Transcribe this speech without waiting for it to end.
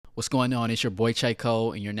What's going on? It's your boy Che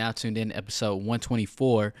Cole, and you're now tuned in to episode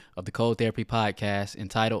 124 of the Cold Therapy Podcast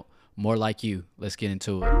entitled More Like You. Let's get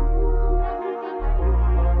into it.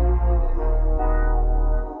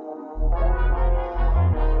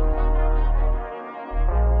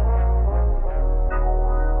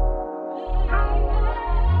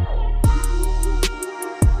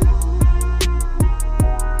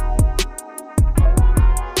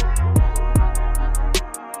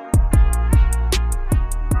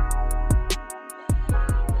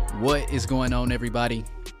 What is going on, everybody?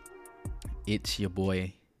 It's your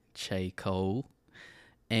boy Che Cole,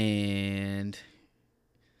 and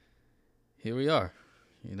here we are.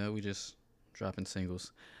 We just dropping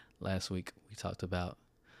singles. Last week we talked about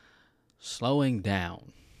slowing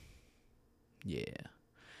down. Yeah.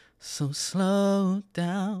 So slow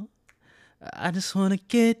down. I just want to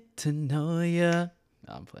get to know ya.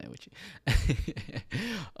 No, I'm playing with you.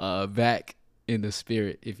 Back in the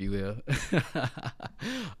spirit, if you will.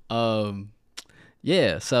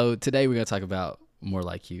 Yeah, so today we're going to talk about More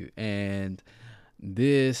Like You. And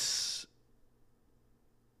this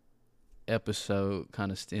episode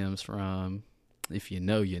kind of stems from, if you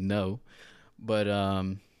know, you know. But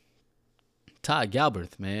Todd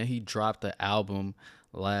Galbraith, man, he dropped the album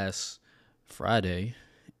last Friday.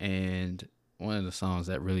 And one of the songs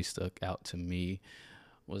that really stuck out to me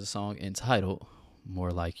was a song entitled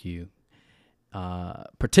More Like You.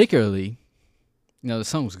 Particularly, the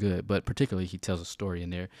song's good, but particularly he tells a story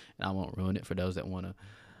in there, and I won't ruin it for those that want to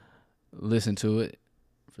listen to it.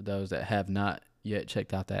 For those that have not yet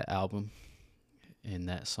checked out that album and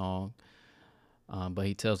that song, but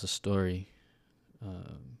he tells a story,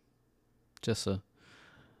 just a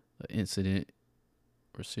incident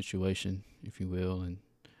or situation, if you will, and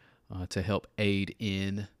to help aid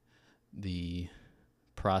in the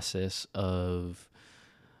process of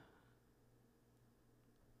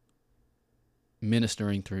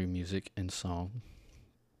ministering through music and song.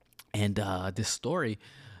 And this story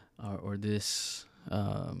or this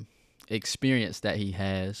experience that he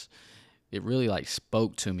has, it really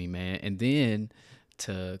spoke to me, man. And then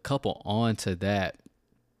to couple on to that,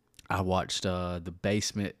 I watched the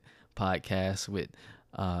Basement podcast with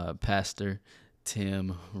Pastor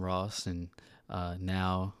Tim Ross and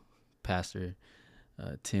now Pastor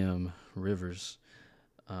Tim Rivers.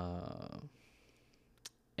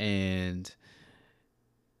 And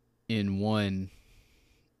in one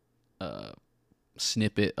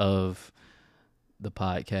snippet of the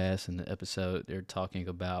podcast and the episode, they're talking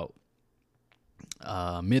about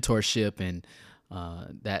mentorship and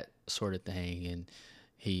that sort of thing. And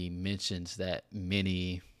he mentions that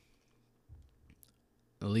many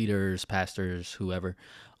leaders, pastors, whoever,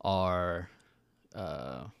 are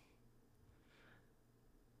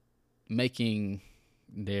making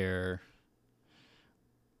their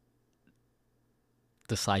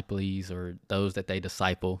disciples or those that they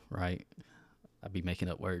disciple, right? I'd be making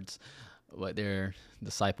up words, but their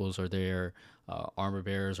disciples or their armor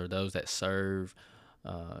bearers or those that serve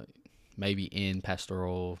maybe in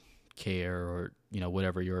pastoral care or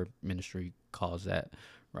whatever your ministry calls that,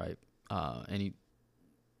 right? And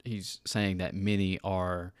he's saying that many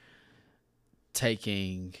are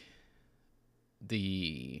taking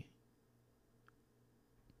the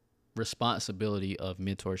responsibility of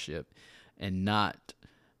mentorship and not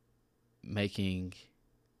making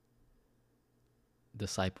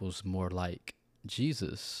disciples more like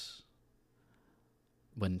Jesus,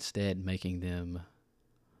 but instead making them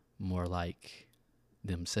more like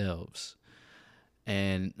themselves.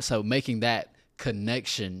 And so making that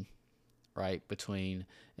connection, right, between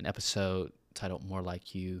an episode titled More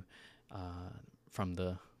Like You, from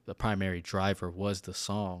the primary driver was the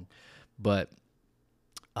song, but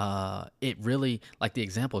it really, like the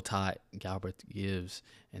example Todd Galbraith gives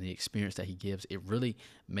and the experience that he gives, it really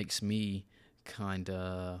makes me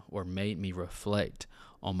or made me reflect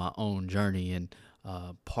on my own journey and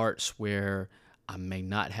parts where I may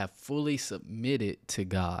not have fully submitted to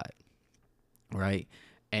God, right?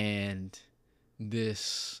 And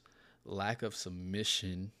this lack of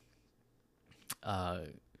submission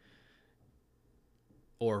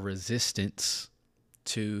or resistance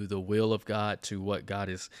to the will of God, to what God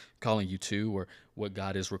is calling you to, or what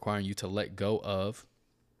God is requiring you to let go of,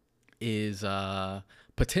 is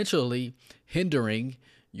potentially hindering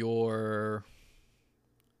your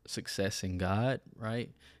success in God, right?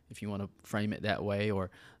 If you want to frame it that way, or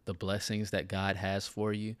the blessings that God has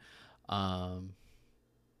for you.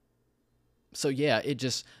 So yeah, it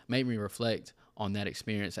just made me reflect on that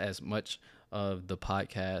experience. As much of the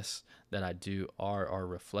podcasts that I do are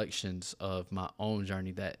reflections of my own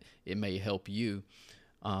journey, that it may help you.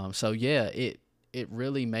 So yeah, it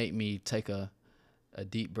really made me take a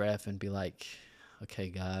deep breath and be like, okay,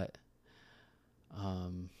 God,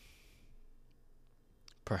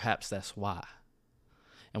 perhaps that's why.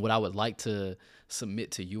 And what I would like to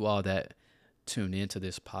submit to you all that tune into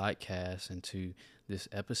this podcast and to this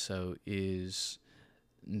episode is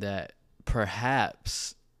that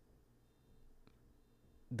perhaps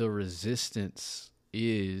the resistance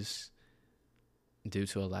is due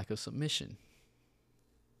to a lack of submission,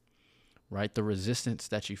 right? The resistance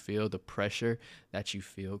that you feel, the pressure that you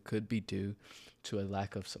feel could be due to a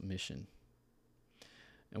lack of submission.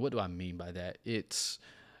 And what do I mean by that? It's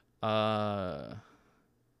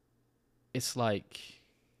like,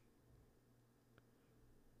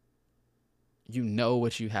 you know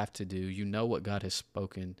what you have to do. You know what God has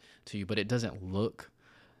spoken to you, but it doesn't look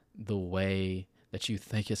the way that you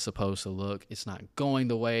think it's supposed to look. It's not going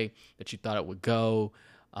the way that you thought it would go.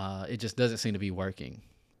 It just doesn't seem to be working,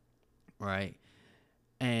 right?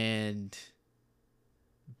 And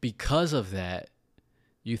because of that,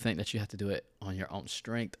 you think that you have to do it on your own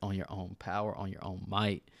strength, on your own power, on your own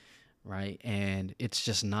might, right? And it's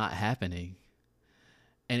just not happening.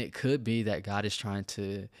 And it could be that God is trying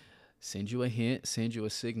to send you a hint, send you a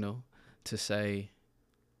signal to say,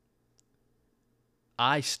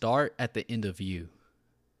 I start at the end of you.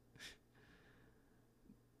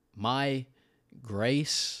 My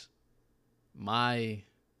grace, my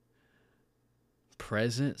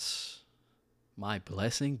presence, my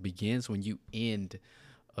blessing begins when you end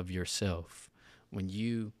of yourself, when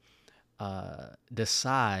you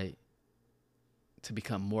decide to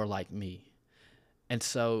become more like me. And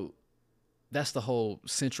so that's the whole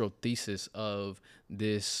central thesis of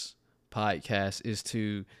this podcast, is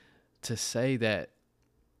to say that,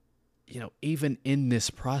 even in this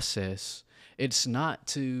process, it's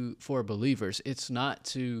not for believers, it's not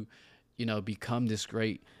to, become this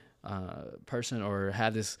great person or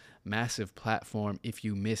have this massive platform if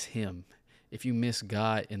you miss him, if you miss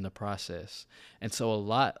God in the process. And so a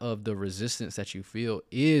lot of the resistance that you feel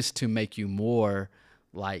is to make you more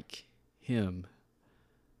like him.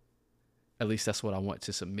 At least that's what I want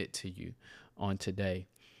to submit to you on today.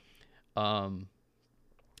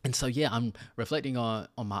 And so, yeah, I'm reflecting on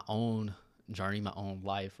my own journey, my own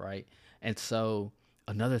life, right? And so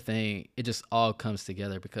another thing, it just all comes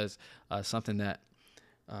together because something that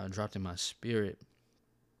dropped in my spirit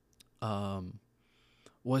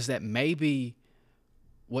was that maybe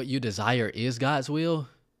what you desire is God's will.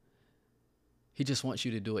 He just wants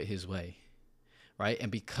you to do it his way, right?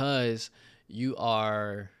 And because you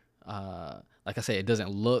are... like I said, it doesn't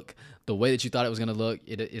look the way that you thought it was going to look.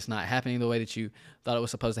 It's not happening the way that you thought it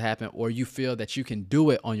was supposed to happen, or you feel that you can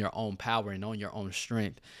do it on your own power and on your own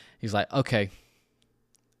strength. He's like, okay,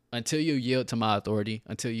 until you yield to my authority,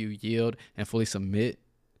 until you yield and fully submit,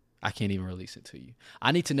 I can't even release it to you.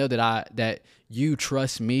 I need to know that you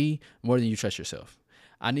trust me more than you trust yourself.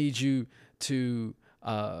 I need you to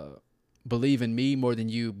believe in me more than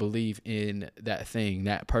you believe in that thing,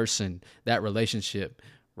 that person, that relationship,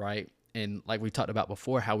 right? And like we talked about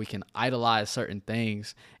before, how we can idolize certain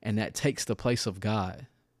things and that takes the place of God.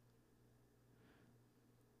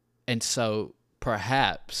 And so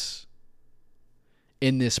perhaps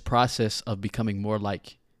in this process of becoming more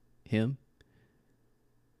like him,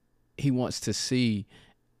 he wants to see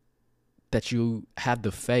that you have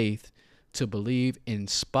the faith to believe in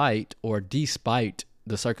spite or despite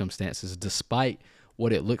the circumstances, despite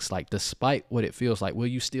what it looks like, despite what it feels like. Will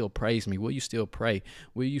you still praise me? Will you still pray?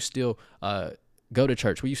 Will you still go to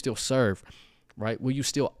church? Will you still serve? Right? Will you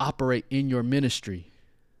still operate in your ministry,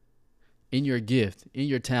 in your gift, in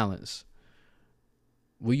your talents?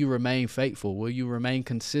 Will you remain faithful? Will you remain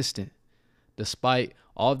consistent despite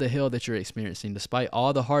all the hell that you're experiencing, despite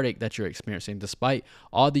all the heartache that you're experiencing, despite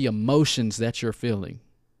all the emotions that you're feeling?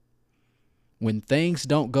 When things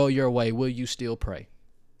don't go your way, will you still pray?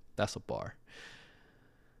 That's a bar.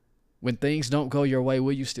 When things don't go your way,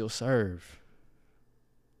 will you still serve?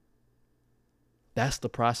 That's the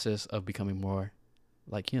process of becoming more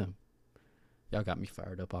like him. Y'all got me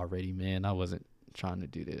fired up already, man. I wasn't trying to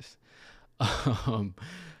do this.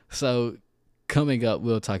 So coming up,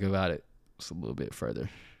 we'll talk about it just a little bit further.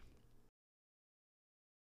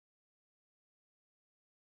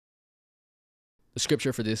 The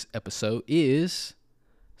scripture for this episode is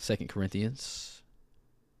 2 Corinthians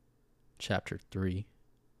chapter 3.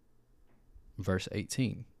 Verse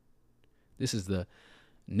 18. This is the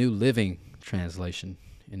New Living Translation,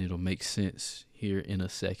 and it'll make sense here in a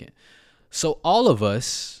second. So all of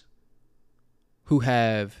us who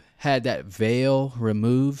have had that veil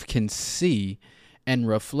removed can see and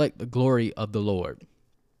reflect the glory of the Lord.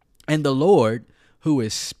 And the Lord, who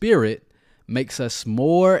is spirit, makes us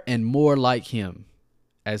more and more like him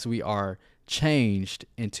as we are changed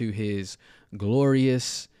into his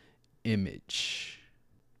glorious image.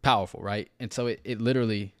 Powerful, right? And so it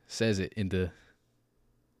literally says it in the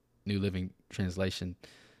New Living Translation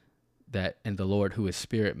that, and the Lord who is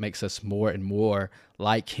spirit makes us more and more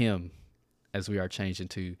like him as we are changed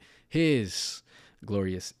into his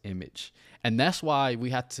glorious image. And that's why we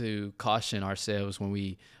have to caution ourselves when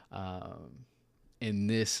we, in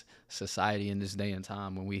this society, in this day and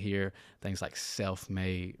time, when we hear things like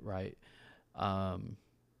self-made, right? And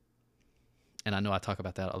I know I talk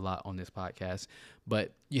about that a lot on this podcast,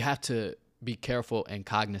 but you have to be careful and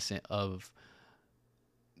cognizant of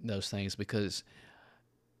those things, because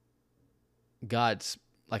God's,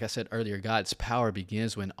 like I said earlier, God's power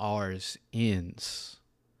begins when ours ends,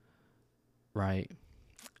 right?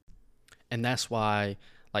 And that's why,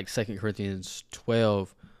 like 2 Corinthians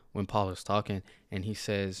 12, when Paul is talking, and he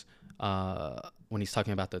says, when he's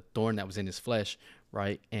talking about the thorn that was in his flesh,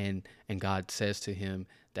 right? And God says to him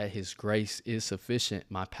that his grace is sufficient.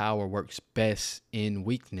 My power works best in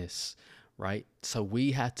weakness, right? So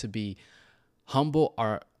we have to be humble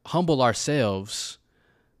ourselves,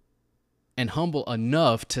 and humble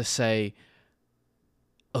enough to say,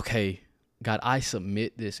 okay, God, I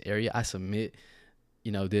submit this area. I submit,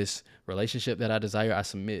 this relationship that I desire. I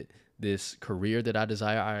submit this career that I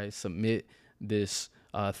desire. I submit this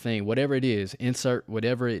thing, whatever it is, insert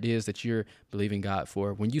whatever it is that you're believing God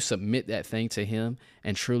for. When you submit that thing to him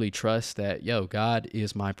and truly trust that, God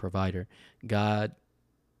is my provider. God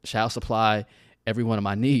shall supply every one of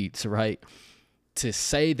my needs, right? To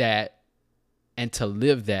say that and to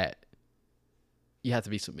live that, you have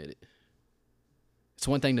to be submitted. It's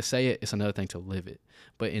one thing to say it, it's another thing to live it.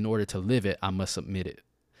 But in order to live it, I must submit it.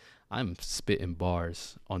 I'm spitting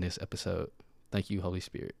bars on this episode. Thank you, Holy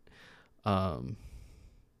Spirit. Wow.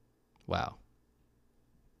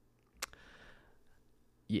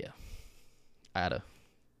 Yeah. I had to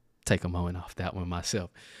take a moment off that one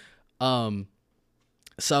myself.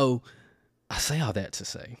 So I say all that to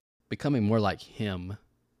say, becoming more like him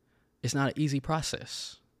is not an easy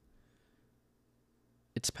process.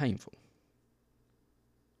 It's painful.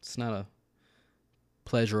 It's not a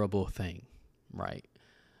pleasurable thing, right?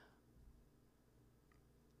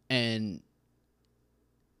 And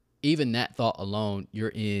even that thought alone,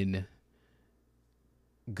 you're in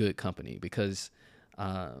good company, because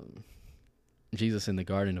Jesus in the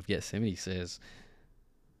Garden of Gethsemane says,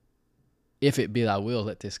 if it be thy will,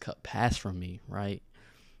 let this cup pass from me, right?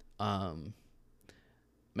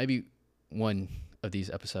 Maybe one of these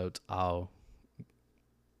episodes I'll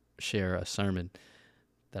share a sermon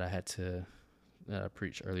that I had to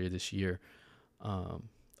preach earlier this year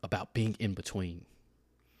about being in between,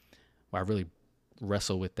 where I really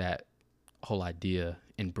wrestle with that whole idea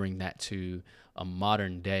and bring that to a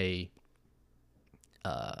modern day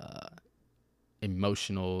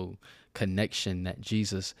emotional connection that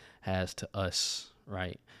Jesus has to us,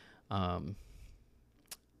 right? I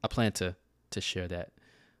plan to share that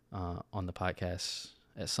on the podcast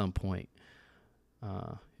at some point,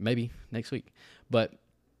 maybe next week. But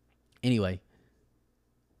anyway,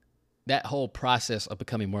 that whole process of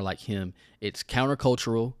becoming more like him, it's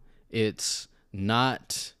countercultural. It's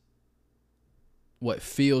not what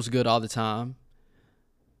feels good all the time.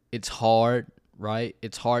 It's hard, right?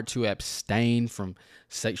 It's hard to abstain from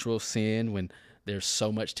sexual sin when there's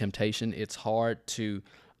so much temptation. It's hard to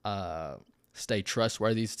stay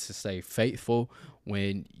trustworthy, to stay faithful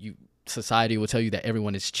when society will tell you that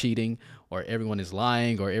everyone is cheating or everyone is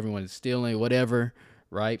lying or everyone is stealing, whatever,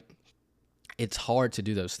 right? It's hard to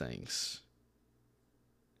do those things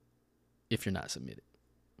if you're not submitted,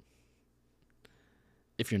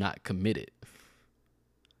 if you're not committed,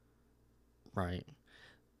 right?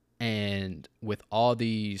 And with all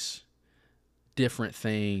these different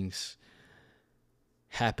things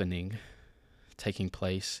taking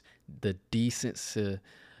place, the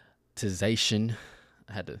desensitization,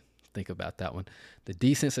 I had to think about that one. The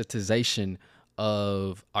desensitization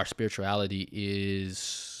of our spirituality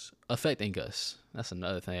is affecting us. That's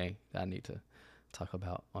another thing that I need to talk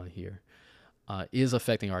about on here. Is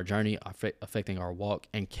affecting our journey, affecting our walk,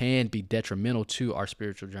 and can be detrimental to our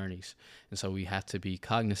spiritual journeys. And so we have to be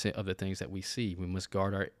cognizant of the things that we see. We must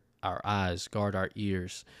guard our eyes, guard our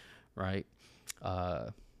ears, right?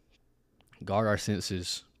 Guard our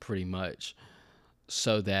senses pretty much,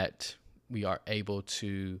 so that we are able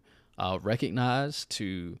to recognize,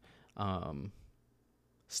 to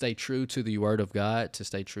stay true to the word of God, to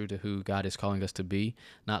stay true to who God is calling us to be,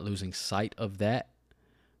 not losing sight of that,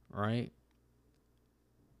 right?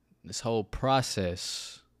 This whole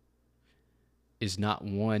process is not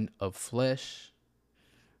one of flesh,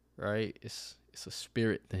 right? It's a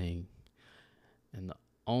spirit thing, and the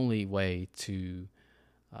only way to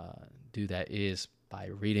do that is by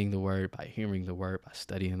reading the word, by hearing the word, by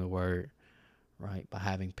studying the word, right? By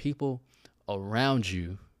having people around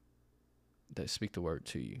you that speak the word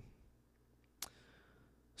to you.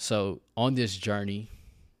 So on this journey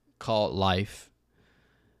called life,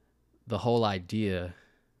 the whole idea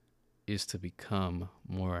is to become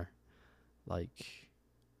more like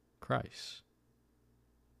Christ.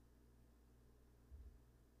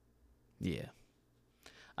 Yeah.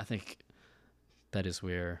 I think that is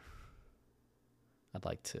where I'd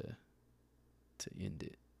like to end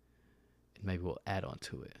it. And maybe we'll add on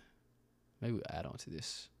to it. Maybe we'll add on to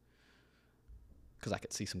this, because I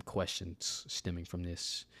could see some questions stemming from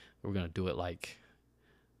this. We're going to do it like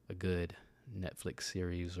a good Netflix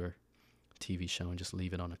series or TV show and just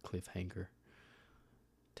leave it on a cliffhanger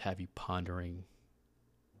to have you pondering,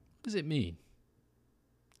 what does it mean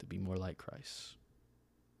to be more like Christ?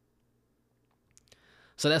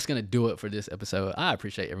 So that's going to do it for this episode. I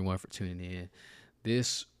appreciate everyone for tuning in.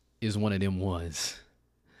 This is one of them ones.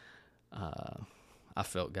 I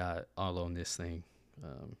felt God all on this thing,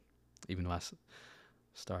 even though I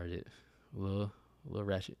started it a little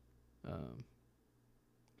ratchet.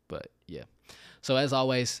 But yeah. So as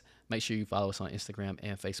always, make sure you follow us on Instagram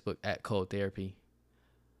and Facebook at Cold Therapy.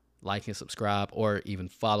 Like and subscribe, or even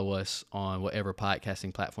follow us on whatever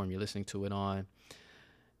podcasting platform you're listening to it on.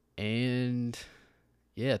 And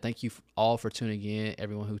yeah, thank you all for tuning in,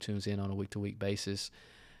 everyone who tunes in on a week-to-week basis.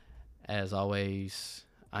 As always,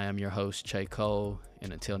 I am your host, Che Cole,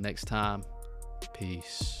 and until next time,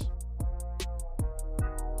 peace.